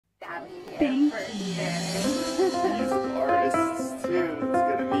Thank These artists too, it's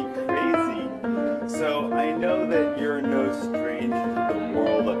gonna be crazy. So I know that you're no stranger to the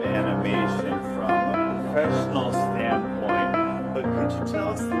world of animation from a professional standpoint, but could you tell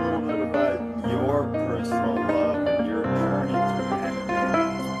us a little